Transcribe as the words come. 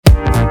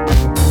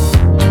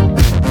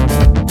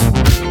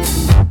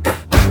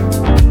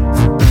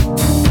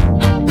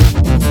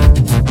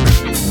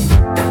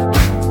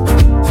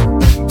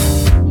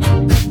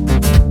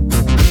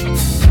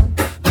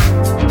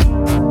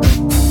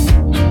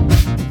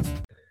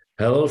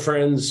Hello,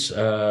 friends.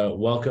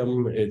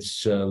 Welcome.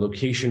 It's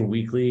Location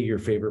Weekly, your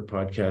favorite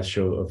podcast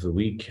show of the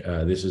week.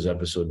 This is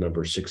episode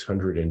number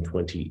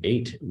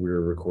 628.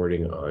 We're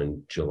recording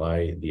on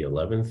July the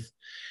 11th.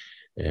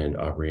 And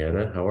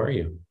Aubriana, how are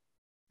you?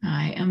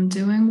 I am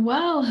doing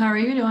well. How are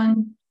you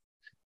doing?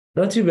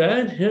 Not too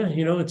bad. Yeah,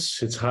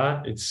 it's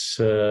hot. It's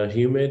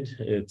humid.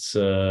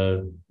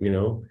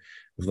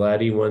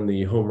 Vladdy won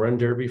the home run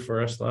derby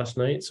for us last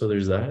night. So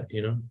there's that.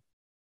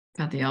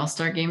 Got the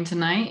All-Star game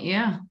tonight.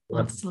 Yeah,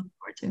 lots to look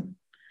forward to.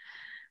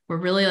 We're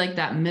really like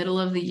that middle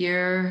of the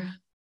year,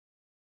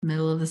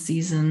 middle of the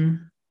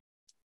season.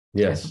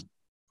 Yes.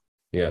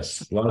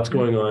 Yes. Lots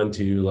going on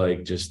to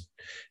like just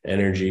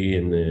energy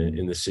in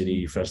the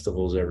city,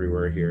 festivals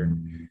everywhere here.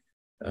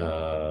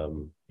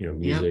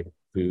 Music,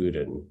 food,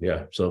 and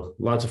yeah. So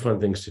lots of fun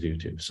things to do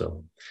too.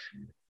 So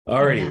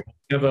alrighty. Yeah.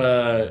 We have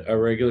a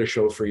regular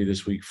show for you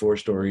this week, 4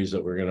 stories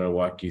that we're gonna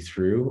walk you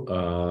through.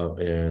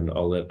 And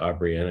I'll let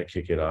Aubriana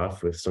kick it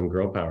off with some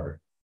girl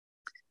power.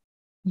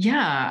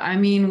 Yeah, I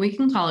mean, we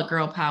can call it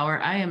girl power.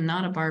 I am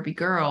not a Barbie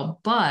girl,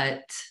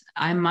 but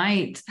I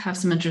might have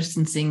some interest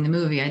in seeing the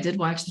movie. I did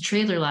watch the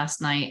trailer last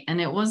night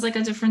and it was like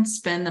a different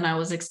spin than I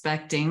was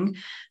expecting.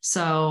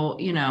 So,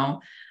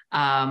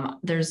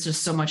 there's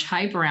just so much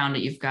hype around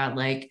it. You've got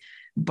like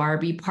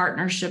Barbie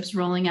partnerships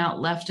rolling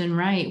out left and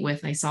right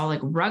with, I saw like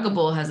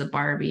Ruggable has a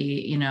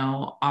Barbie,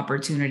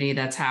 opportunity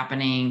that's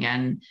happening.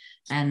 And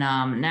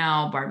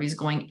now Barbie's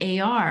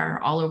going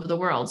AR all over the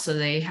world. So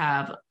they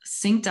have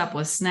synced up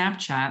with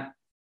Snapchat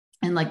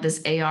and like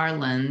this AR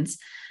lens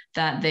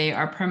that they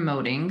are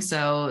promoting.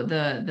 So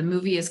the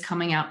movie is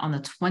coming out on the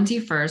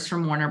 21st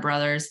from Warner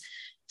Brothers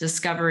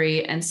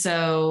Discovery. And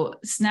so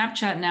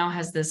Snapchat now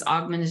has this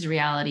augmented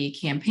reality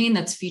campaign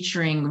that's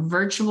featuring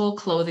virtual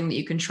clothing that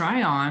you can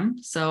try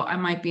on. So I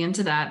might be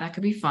into that. That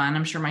could be fun.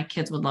 I'm sure my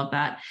kids would love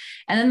that.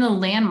 And then the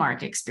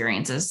landmark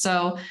experiences.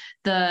 So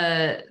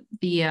the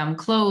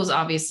clothes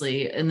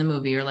obviously in the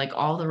movie are like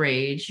all the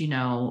rage,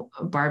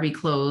 Barbie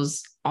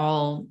clothes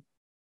all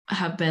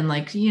have been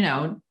like,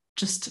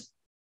 just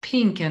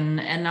pink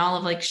and all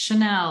of like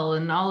Chanel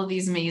and all of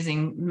these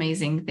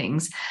amazing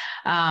things.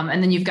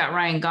 And then you've got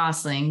Ryan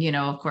Gosling,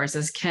 of course,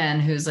 as Ken,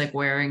 who's like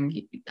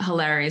wearing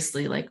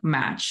hilariously like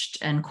matched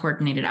and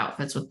coordinated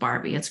outfits with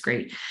Barbie. It's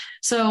great.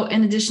 So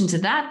in addition to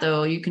that,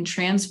 though, you can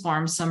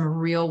transform some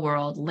real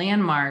world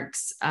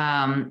landmarks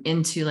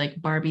into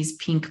like Barbie's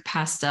pink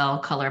pastel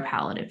color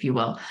palette, if you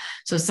will.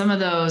 So some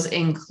of those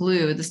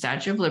include the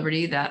Statue of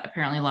Liberty that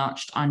apparently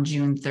launched on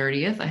June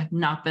 30th. I have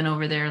not been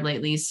over there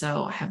lately,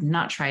 so I have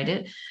not tried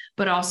it.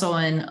 But also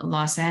in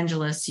Los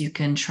Angeles, you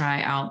can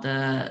try out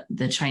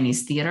the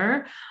Chinese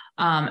Theater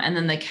and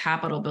then the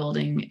Capitol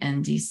building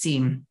in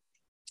DC.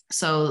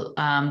 So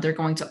they're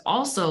going to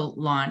also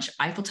launch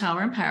Eiffel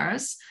Tower in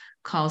Paris,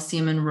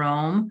 Colosseum in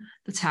Rome,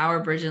 the Tower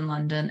Bridge in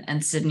London,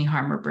 and Sydney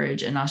Harbour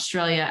Bridge in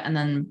Australia, and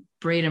then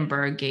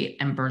Brandenburg Gate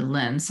in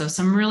Berlin. So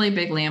some really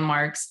big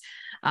landmarks.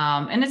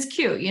 And it's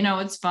cute,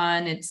 it's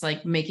fun. It's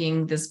like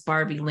making this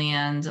Barbie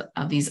land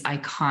of these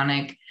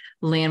iconic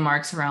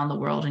landmarks around the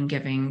world and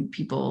giving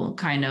people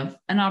kind of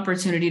an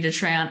opportunity to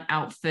try on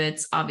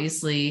outfits.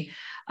 Obviously,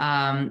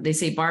 they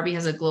say Barbie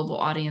has a global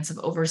audience of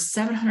over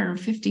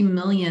 750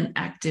 million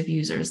active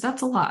users.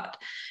 That's a lot.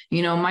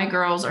 My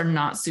girls are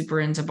not super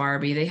into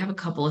Barbie. They have a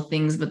couple of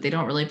things, but they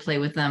don't really play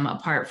with them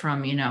apart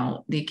from,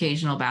 the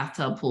occasional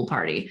bathtub pool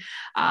party.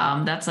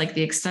 That's like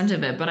the extent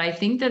of it. But I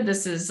think that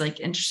this is like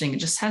interesting. It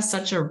just has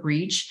such a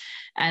reach.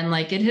 And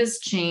like it has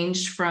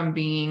changed from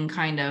being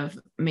kind of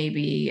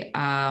maybe,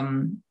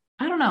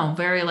 I don't know,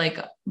 very like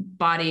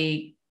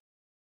body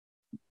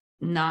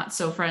not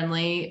so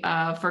friendly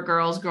for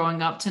girls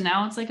growing up to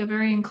now it's like a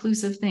very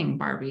inclusive thing,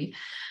 Barbie.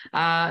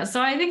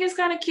 So I think it's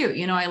kind of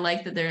cute. I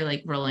like that they're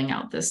like rolling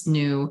out this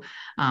new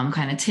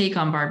kind of take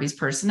on Barbie's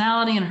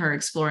personality and her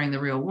exploring the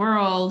real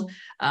world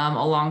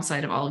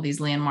alongside of all of these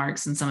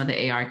landmarks and some of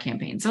the AR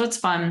campaigns. So it's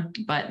fun,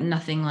 but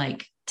nothing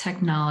like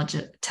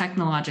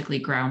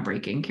technologically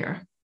groundbreaking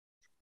here.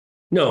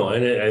 No,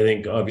 and I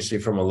think obviously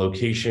from a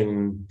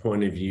location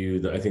point of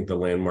view, I think the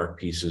landmark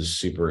piece is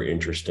super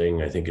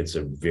interesting. I think it's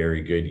a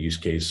very good use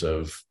case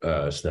of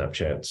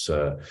Snapchat's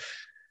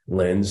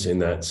lens in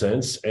that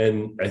sense.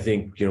 And I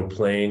think,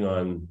 playing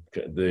on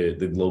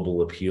the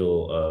global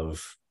appeal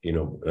of,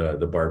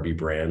 the Barbie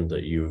brand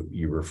that you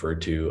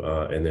referred to,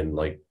 and then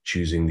like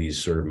choosing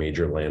these sort of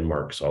major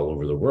landmarks all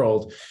over the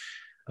world,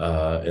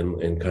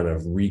 and kind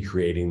of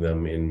recreating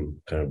them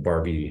in kind of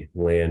Barbie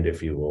land,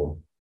 if you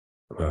will.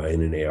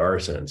 In an AR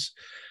sense,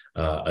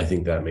 I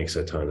think that makes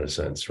a ton of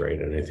sense, right?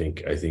 And I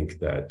think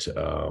that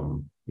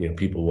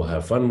people will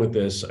have fun with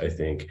this. I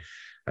think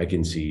I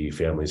can see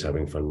families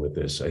having fun with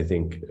this. I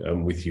think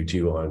I'm with you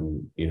too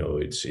on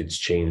it's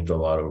changed a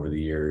lot over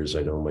the years.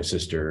 I know my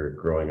sister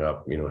growing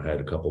up, had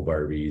a couple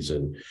Barbies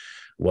and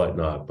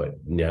whatnot, but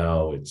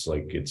now it's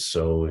like it's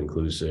so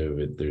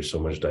inclusive. There's so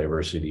much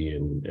diversity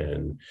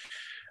and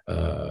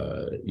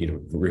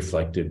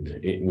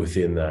reflected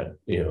within that,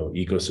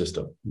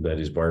 ecosystem that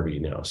is Barbie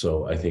now.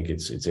 So I think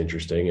it's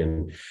interesting.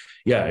 And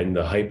yeah, and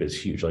the hype is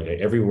huge. Like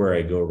everywhere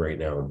I go right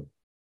now,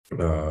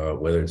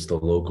 whether it's the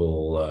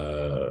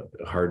local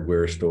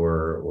hardware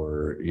store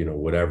or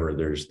whatever.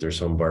 There's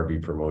some Barbie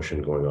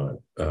promotion going on.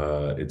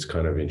 It's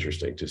kind of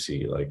interesting to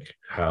see like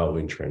how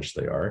entrenched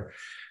they are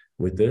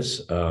with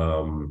this.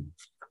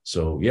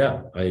 So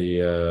yeah,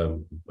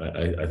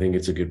 I think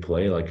it's a good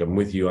play. Like I'm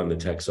with you on the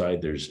tech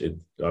side.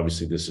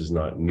 Obviously this is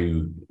not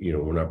new.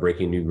 We're not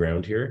breaking new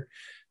ground here,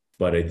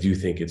 but I do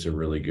think it's a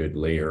really good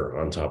layer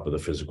on top of the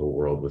physical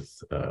world with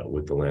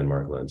the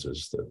landmark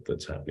lenses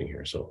that's happening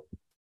here. So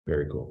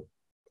very cool.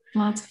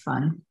 Lots of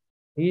fun.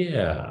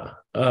 Yeah.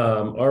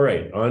 All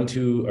right. On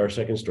to our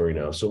second story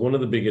now. So one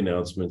of the big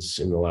announcements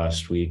in the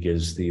last week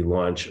is the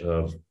launch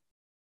of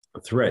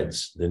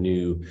Threads, the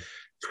new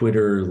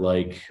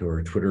Twitter-like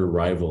or Twitter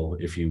rival,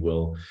 if you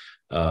will,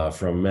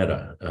 from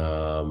Meta.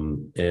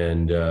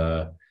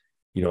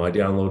 I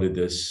downloaded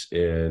this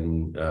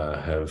and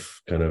have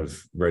kind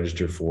of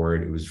registered for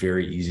it. It was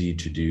very easy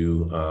to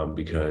do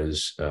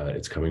because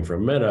it's coming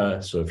from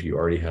Meta. So if you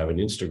already have an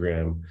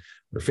Instagram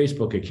or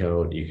Facebook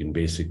account, you can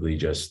basically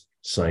just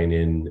sign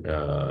in,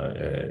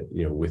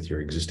 with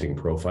your existing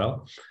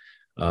profile.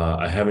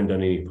 I haven't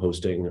done any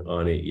posting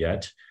on it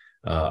yet,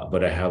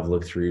 but I have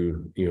looked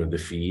through, the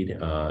feed.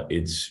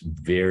 It's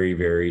very,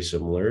 very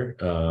similar,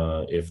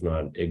 if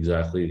not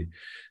exactly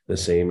the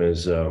same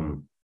as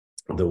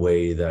the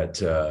way that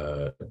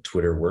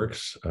Twitter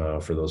works,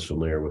 for those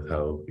familiar with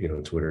how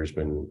Twitter has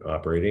been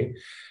operating.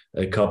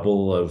 A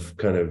couple of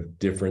kind of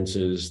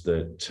differences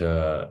that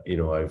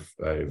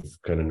I've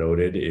kind of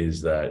noted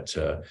is that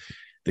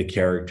the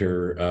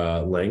character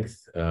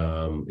length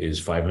is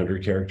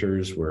 500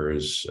 characters,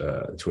 whereas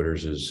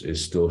Twitter's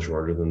is still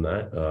shorter than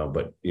that,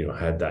 but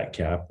had that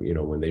cap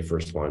when they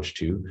first launched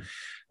too.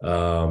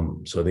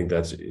 So I think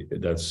that's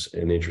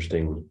an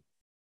interesting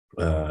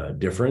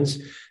difference.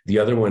 The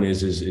other one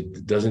is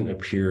it doesn't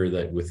appear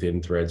that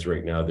within Threads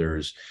right now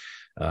there's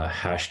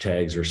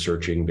hashtags or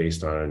searching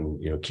based on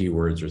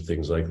keywords or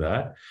things like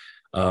that.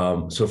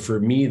 So for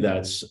me,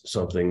 that's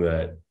something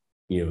that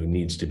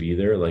needs to be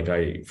there.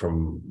 Like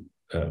from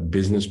a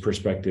business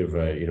perspective,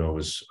 I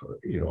was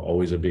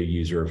always a big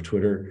user of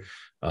Twitter,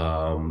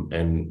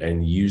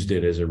 and used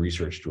it as a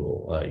research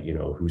tool.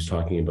 Who's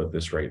talking about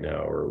this right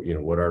now, or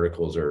what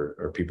articles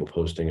are people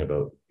posting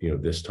about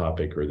this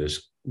topic or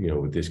this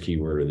with this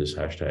keyword or this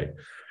hashtag.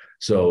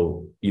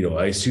 So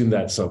I assume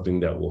that's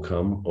something that will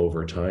come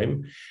over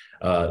time.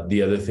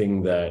 The other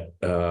thing that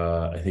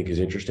I think is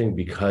interesting,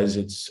 because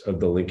it's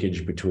of the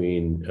linkage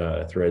between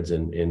Threads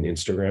and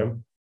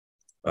Instagram,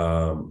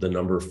 the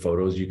number of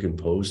photos you can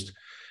post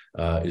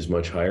is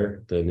much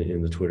higher than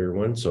in the Twitter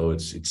one. So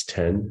it's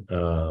 10,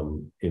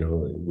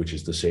 which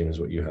is the same as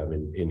what you have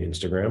in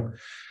Instagram.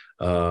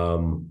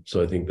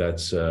 So I think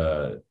that's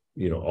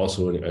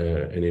also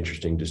an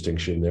interesting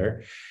distinction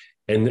there.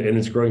 And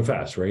it's growing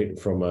fast, right?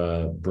 From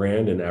a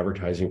brand and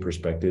advertising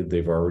perspective,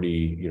 they've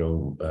already,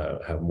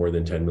 have more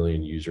than 10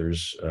 million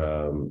users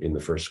in the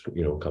first,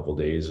 couple of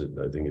days.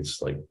 I think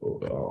it's like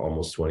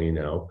almost 20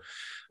 now.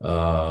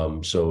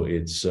 So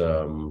it's,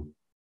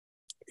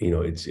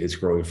 it's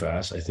growing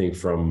fast. I think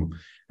from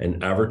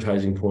an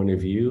advertising point of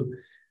view,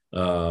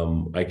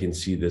 I can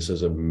see this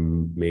as a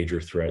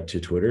major threat to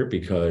Twitter,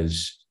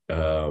 because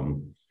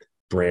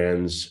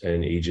brands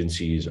and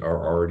agencies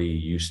are already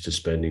used to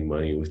spending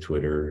money with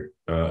with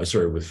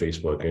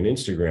Facebook and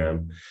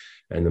Instagram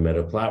and the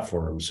Meta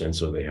platforms. And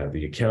so they have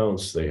the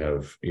accounts, they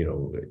have,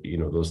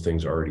 those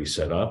things already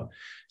set up.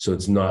 So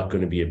it's not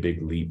going to be a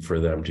big leap for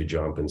them to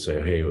jump and say,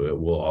 hey,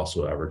 we'll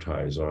also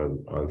advertise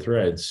on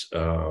Threads,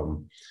 or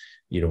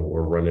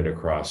run it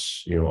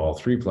across, all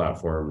three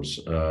platforms,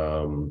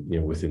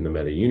 within the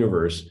Meta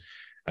universe,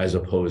 as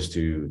opposed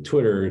to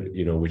Twitter,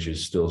 which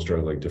is still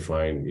struggling to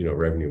find,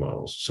 revenue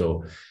models.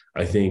 So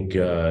I think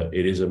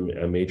it is a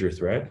major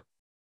threat.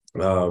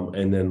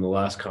 And then the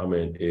last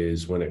comment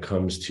is when it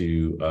comes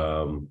to,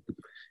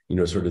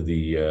 sort of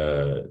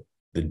the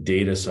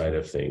data side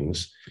of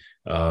things,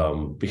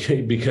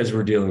 because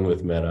we're dealing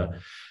with Meta,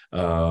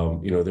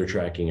 they're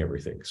tracking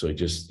everything. So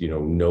just,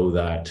 know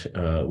that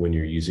when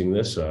you're using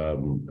this.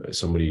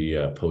 Somebody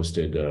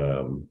posted,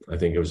 I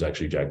think it was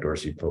actually Jack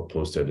Dorsey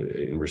posted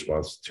in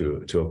response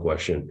to a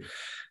question,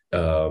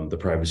 the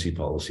privacy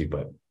policy,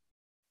 but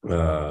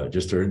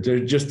just to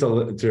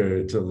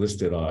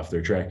list it off,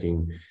 they're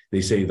tracking.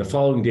 They say the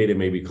following data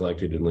may be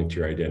collected and linked to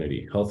your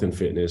identity: health and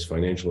fitness,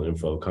 financial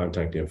info,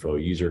 contact info,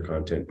 user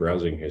content,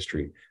 browsing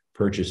history,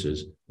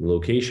 purchases,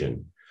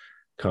 location,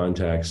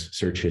 contacts,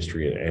 search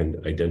history, and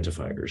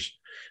identifiers.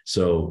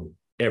 So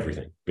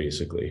everything,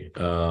 basically.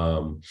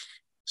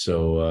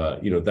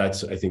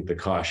 That's, I think, the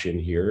caution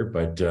here.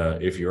 But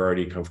if you're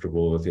already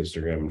comfortable with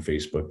Instagram and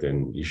Facebook,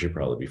 then you should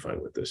probably be fine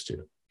with this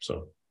too.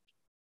 So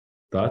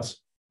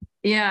thoughts?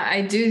 Yeah,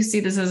 I do see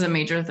this as a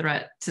major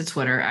threat to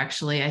Twitter,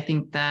 actually. I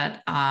think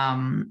that,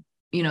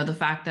 the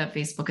fact that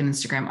Facebook and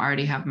Instagram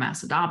already have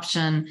mass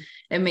adoption,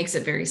 it makes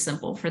it very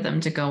simple for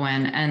them to go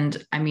in.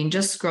 And I mean,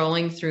 just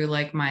scrolling through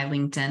like my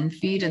LinkedIn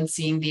feed and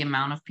seeing the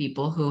amount of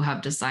people who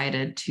have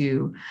decided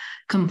to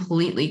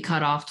completely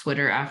cut off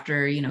Twitter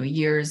after,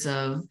 years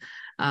of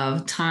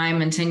of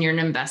time and tenure and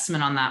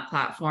investment on that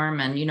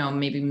platform, and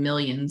maybe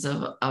millions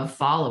of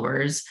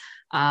followers.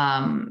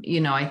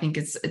 I think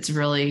it's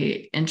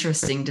really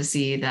interesting to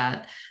see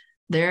that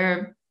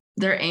they're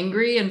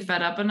angry and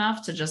fed up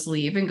enough to just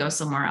leave and go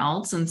somewhere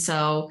else. And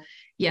so,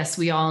 yes,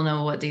 we all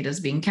know what data is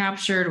being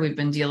captured. We've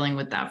been dealing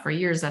with that for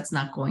years. That's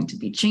not going to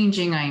be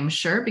changing, I am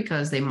sure,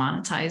 because they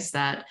monetize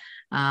that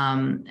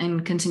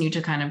and continue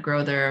to kind of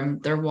grow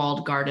their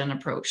walled garden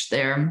approach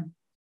there.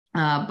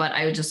 But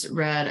I just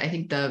read, I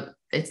think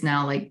it's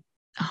now like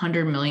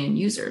 100 million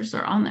users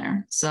are on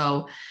there.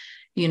 So,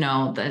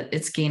 that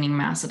it's gaining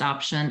mass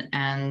adoption.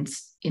 And,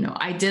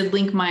 I did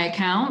link my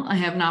account. I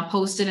have not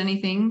posted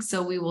anything.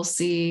 So we will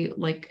see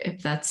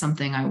if that's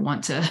something I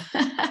want to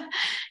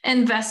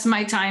invest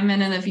my time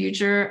in the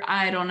future.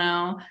 I don't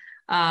know.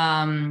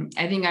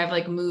 I think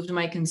I've moved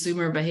my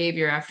consumer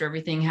behavior after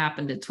everything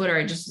happened at Twitter.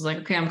 I just was like,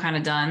 okay, I'm kind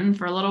of done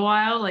for a little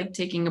while,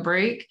 taking a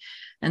break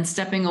and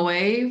stepping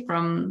away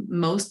from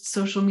most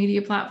social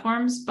media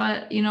platforms.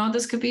 But,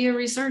 this could be a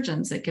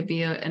resurgence. It could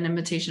be an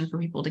invitation for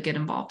people to get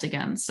involved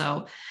again.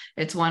 So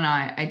it's one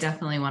I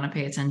definitely want to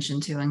pay attention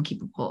to and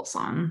keep a pulse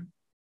on.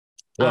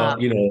 Well,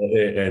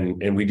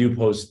 and we do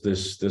post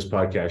this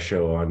podcast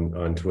show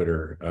on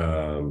Twitter.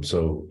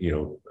 So,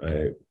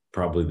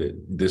 probably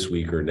this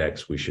week or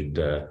next, we should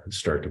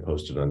start to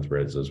post it on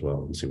Threads as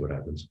well and see what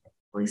happens.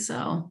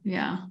 So,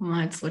 yeah, we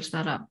might switch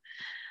that up.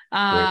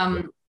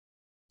 Right.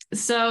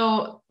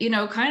 So,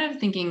 kind of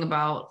thinking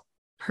about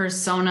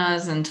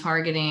personas and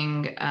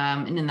targeting,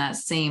 and in that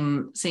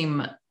same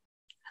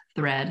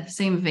thread,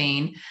 same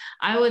vein,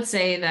 I would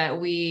say that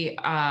we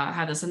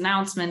had this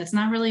announcement. It's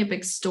not really a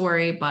big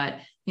story, but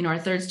our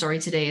third story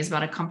today is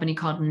about a company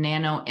called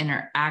Nano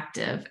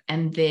Interactive,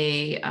 and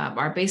they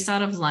are based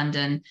out of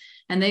London,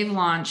 and they've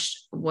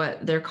launched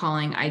what they're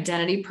calling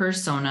identity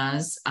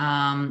personas,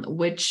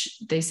 which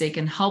they say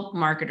can help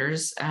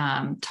marketers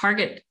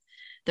target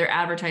their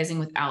advertising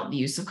without the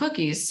use of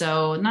cookies.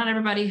 So not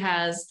everybody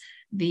has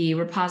the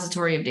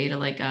repository of data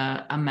like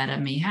a Meta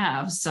may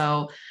have.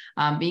 So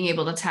being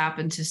able to tap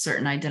into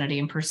certain identity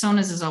and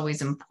personas is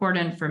always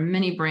important for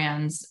many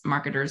brands,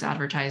 marketers,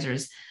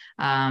 advertisers,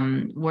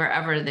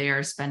 wherever they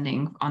are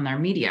spending on their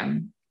media.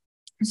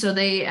 So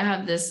they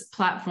have this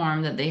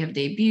platform that they have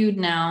debuted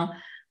now.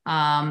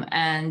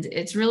 And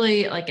it's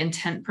really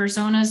intent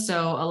personas.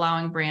 So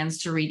allowing brands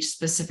to reach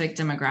specific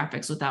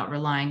demographics without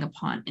relying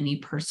upon any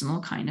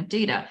personal kind of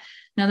data.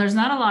 Now, there's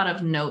not a lot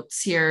of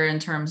notes here in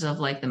terms of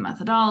the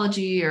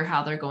methodology or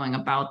how they're going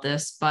about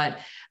this, but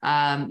the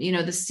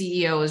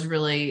CEO is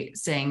really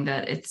saying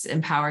that it's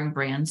empowering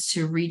brands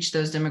to reach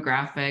those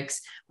demographics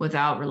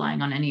without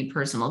relying on any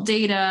personal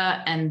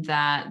data, and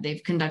that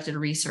they've conducted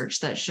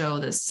research that show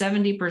that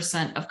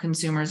 70% of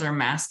consumers are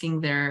masking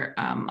their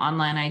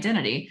online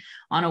identity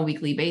on a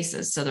weekly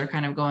basis. So they're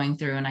kind of going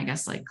through and I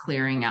guess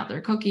clearing out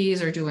their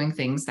cookies or doing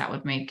things that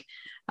would make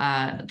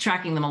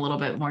tracking them a little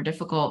bit more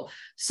difficult.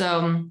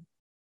 So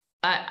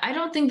I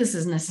don't think this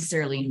is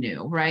necessarily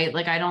new, right?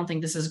 I don't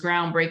think this is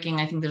groundbreaking.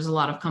 I think there's a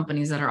lot of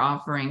companies that are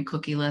offering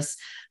cookieless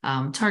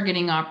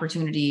targeting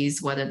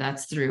opportunities, whether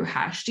that's through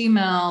hashed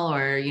email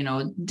or,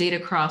 data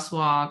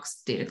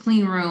crosswalks, data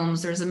clean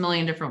rooms. There's a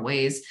million different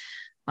ways.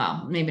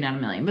 Well, maybe not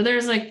a million, but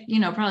there's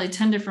probably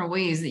 10 different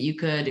ways that you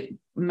could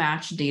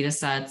match data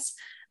sets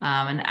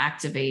and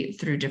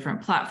activate through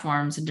different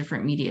platforms and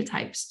different media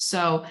types.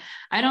 So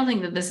I don't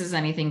think that this is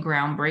anything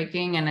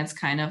groundbreaking, and it's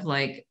kind of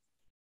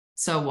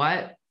so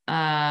what?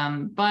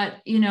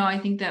 But, I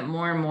think that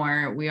more and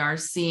more we are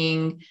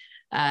seeing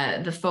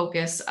the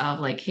focus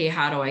of hey,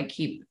 how do I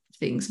keep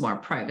things more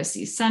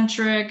privacy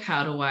centric?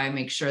 How do I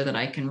make sure that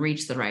I can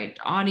reach the right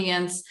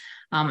audience?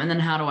 And then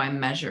how do I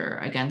measure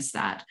against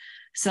that?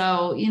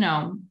 So,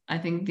 I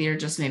think they're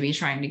just maybe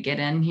trying to get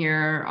in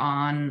here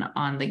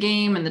on the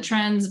game and the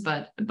trends,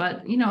 but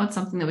it's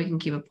something that we can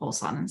keep a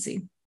pulse on and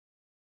see.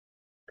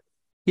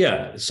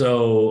 Yeah.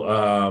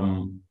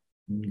 So,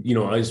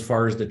 as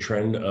far as the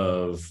trend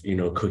of,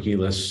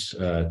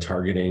 cookieless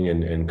targeting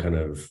and kind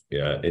of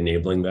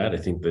enabling that, I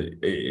think that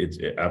it's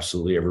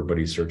absolutely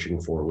everybody's searching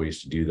for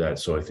ways to do that.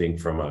 So I think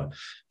from a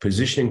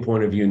positioning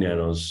point of view,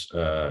 Nano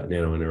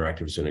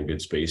Interactive is in a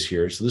good space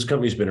here. So this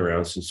company's been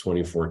around since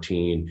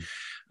 2014.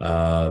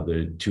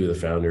 The two of the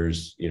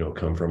founders,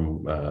 come from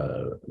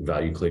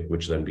ValueClick,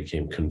 which then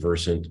became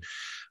Conversant.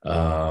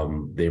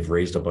 They've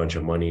raised a bunch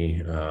of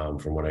money,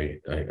 from what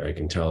I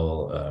can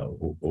tell,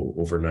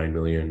 over 9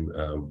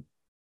 million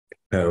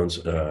pounds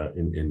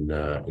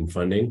in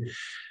funding.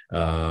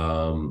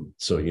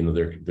 So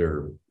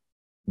they're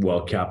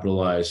well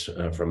capitalized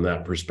from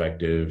that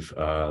perspective.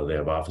 They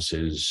have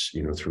offices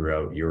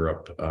throughout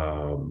Europe,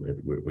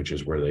 which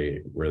is where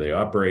they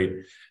operate.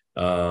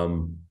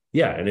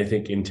 Yeah, and I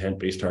think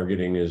intent-based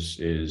targeting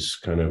is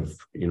kind of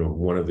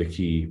one of the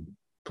key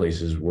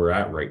places we're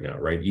at right now,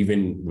 right?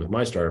 Even with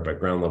my startup at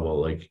ground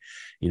level,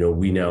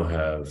 we now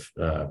have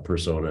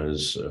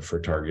personas for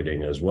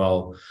targeting as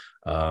well,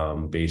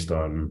 based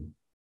on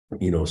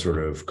sort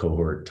of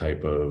cohort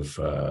type of,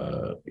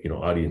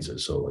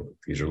 audiences. So like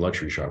these are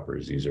luxury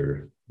shoppers, these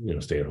are,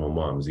 stay-at-home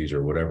moms, these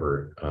are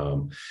whatever,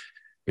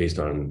 based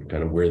on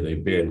kind of where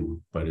they've been,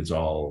 but it's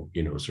all,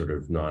 sort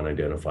of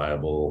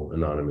non-identifiable,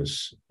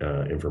 anonymous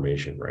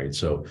information, right?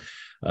 So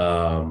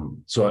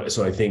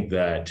I think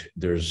that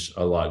there's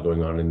a lot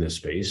going on in this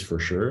space for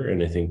sure.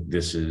 And I think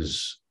this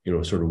is,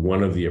 sort of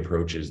one of the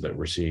approaches that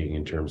we're seeing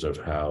in terms of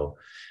how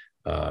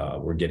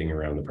we're getting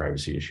around the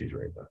privacy issues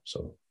right now.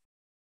 So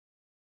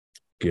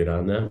good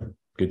on them.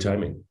 Good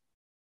timing.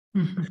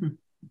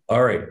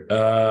 All right.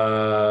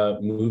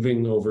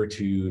 Moving over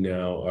to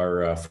now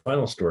our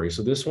final story.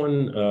 So this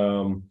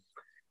one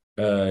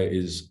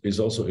is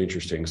also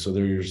interesting. So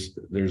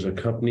there's a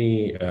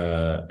company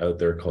out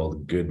there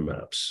called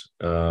GoodMaps,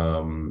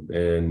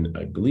 and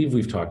I believe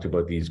we've talked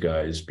about these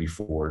guys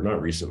before,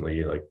 not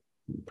recently, like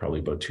probably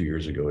about 2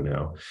 years ago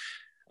now.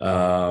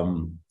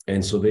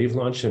 And so they've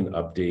launched an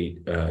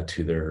update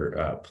to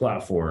their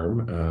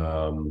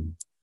platform.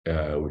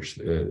 Which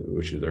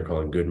they're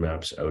calling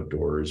GoodMaps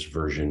Outdoors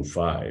version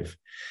 5.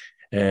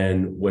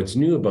 And what's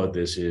new about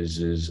this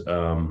is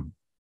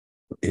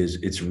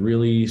it's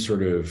really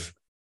sort of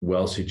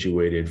well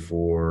situated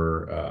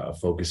for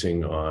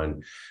focusing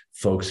on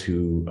folks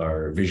who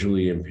are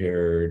visually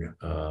impaired.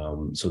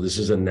 So this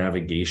is a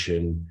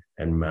navigation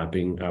and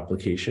mapping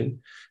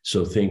application.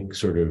 So think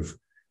sort of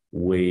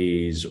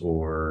Waze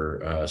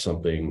or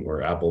something,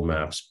 or Apple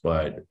Maps,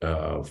 but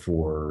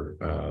for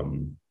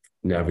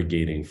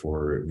navigating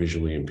for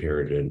visually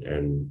impaired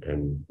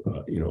and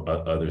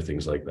other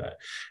things like that.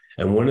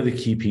 And one of the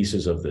key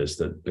pieces of this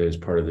that is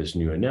part of this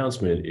new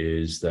announcement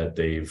is that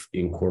they've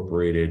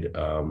incorporated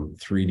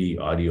 3D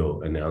audio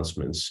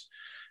announcements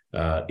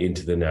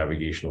into the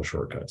navigational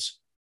shortcuts.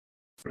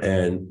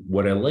 And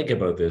what I like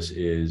about this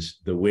is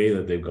the way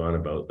that they've gone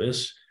about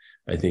this,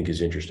 I think,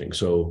 is interesting.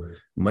 So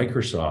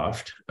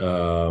Microsoft,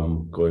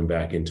 going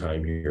back in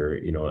time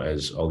here,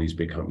 as all these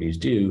big companies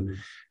do,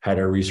 had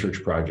a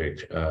research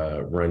project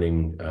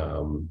running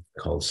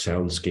called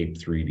Soundscape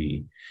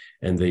 3D,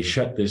 and they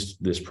shut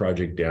this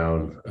project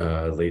down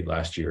late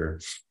last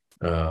year.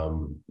 They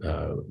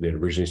had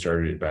originally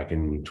started it back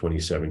in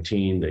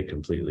 2017. They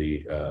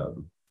completely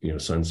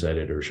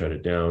sunsetted or shut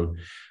it down,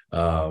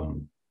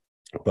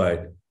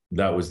 but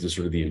that was the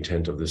sort of the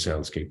intent of the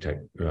Soundscape tech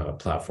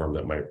platform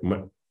that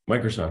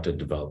Microsoft had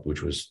developed,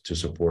 which was to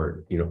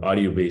support,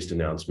 audio-based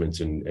announcements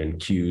and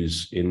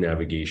cues in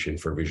navigation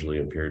for visually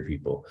impaired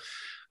people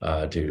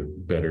to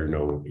better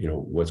know,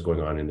 what's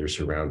going on in their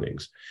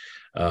surroundings.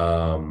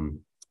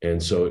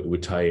 And so it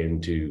would tie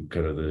into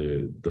kind of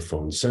the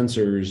phone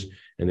sensors,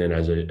 and then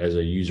as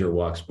a user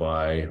walks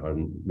by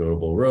on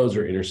notable roads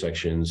or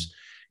intersections,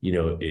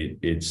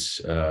 it's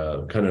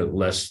kind of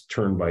less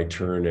turn by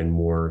turn and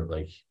more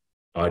like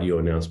audio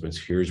announcements.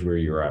 Here's where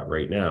you're at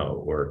right now,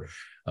 or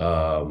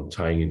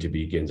tying into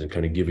beacons and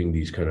kind of giving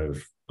these kind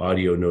of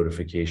audio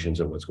notifications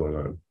of what's going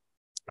on.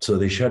 So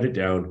they shut it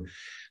down,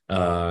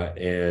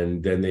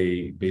 and then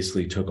they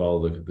basically took all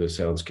the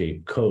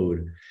Soundscape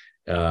code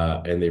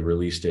and they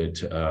released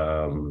it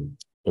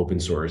open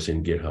source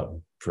in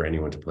GitHub for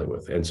anyone to play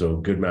with. And so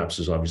GoodMaps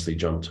has obviously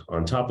jumped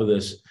on top of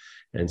this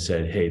and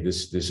said, hey,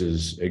 this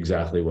is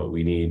exactly what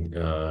we need,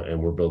 and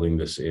we're building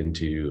this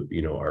into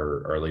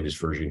our latest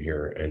version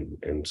here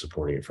and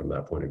supporting it from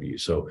that point of view.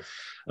 So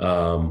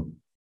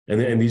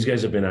and these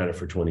guys have been at it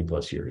for 20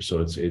 plus years. So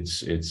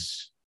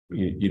it's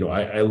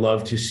I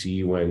love to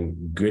see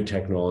when good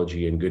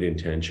technology and good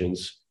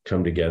intentions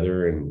come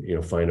together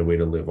and find a way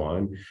to live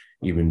on,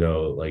 even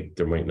though like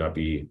there might not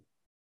be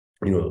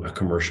a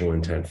commercial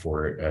intent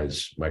for it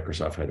as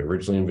Microsoft had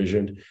originally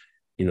envisioned.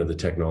 The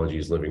technology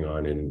is living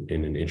on in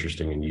an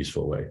interesting and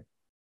useful way.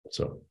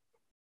 So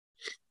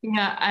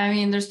yeah, I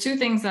mean, there's two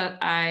things that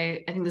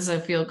I think this is a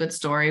feel-good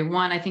story.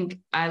 One, I think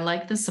I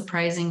like the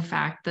surprising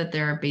fact that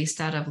they're based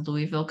out of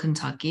Louisville,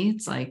 Kentucky.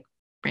 It's like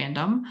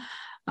random.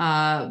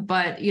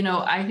 But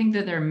I think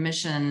that their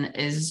mission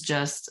is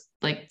just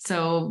like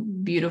so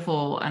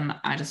beautiful. And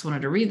I just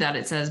wanted to read that.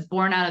 It says,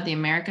 born out of the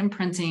American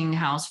Printing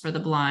House for the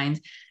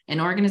Blind, an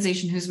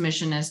organization whose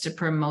mission is to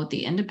promote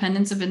the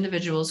independence of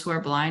individuals who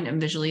are blind and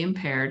visually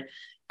impaired.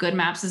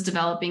 GoodMaps is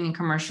developing and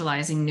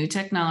commercializing new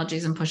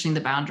technologies and pushing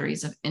the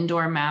boundaries of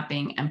indoor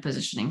mapping and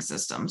positioning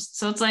systems.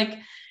 So it's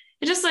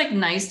just like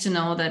nice to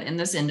know that in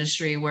this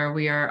industry where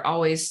we are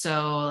always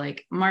so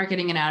like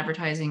marketing and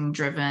advertising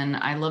driven,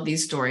 I love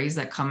these stories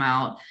that come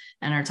out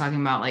and are talking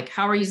about like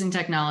how we're using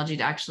technology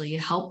to actually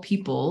help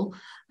people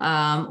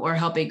or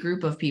help a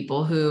group of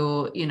people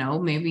who,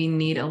 maybe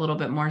need a little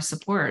bit more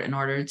support in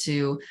order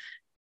to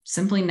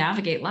simply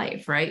navigate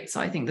life, right? So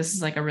I think this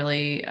is like a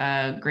really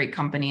great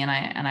company, and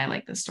I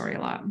like this story a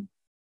lot.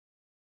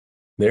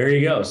 There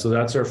you go. So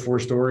that's our 4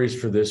 stories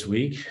for this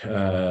week.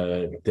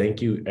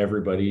 Thank you,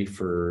 everybody,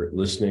 for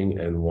listening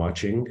and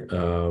watching.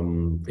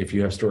 If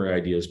you have story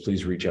ideas,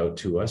 please reach out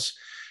to us.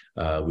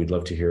 We'd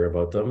love to hear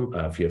about them.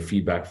 If you have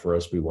feedback for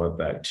us, we want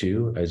that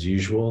too, as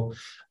usual.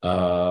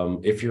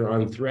 If you're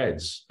on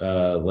Threads,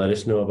 let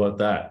us know about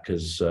that,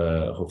 because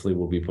hopefully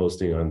we'll be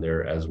posting on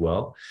there as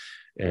well.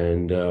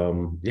 And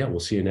yeah, we'll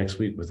see you next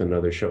week with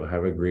another show.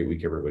 Have a great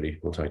week, everybody.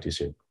 We'll talk to you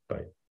soon.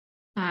 Bye.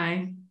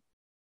 Bye.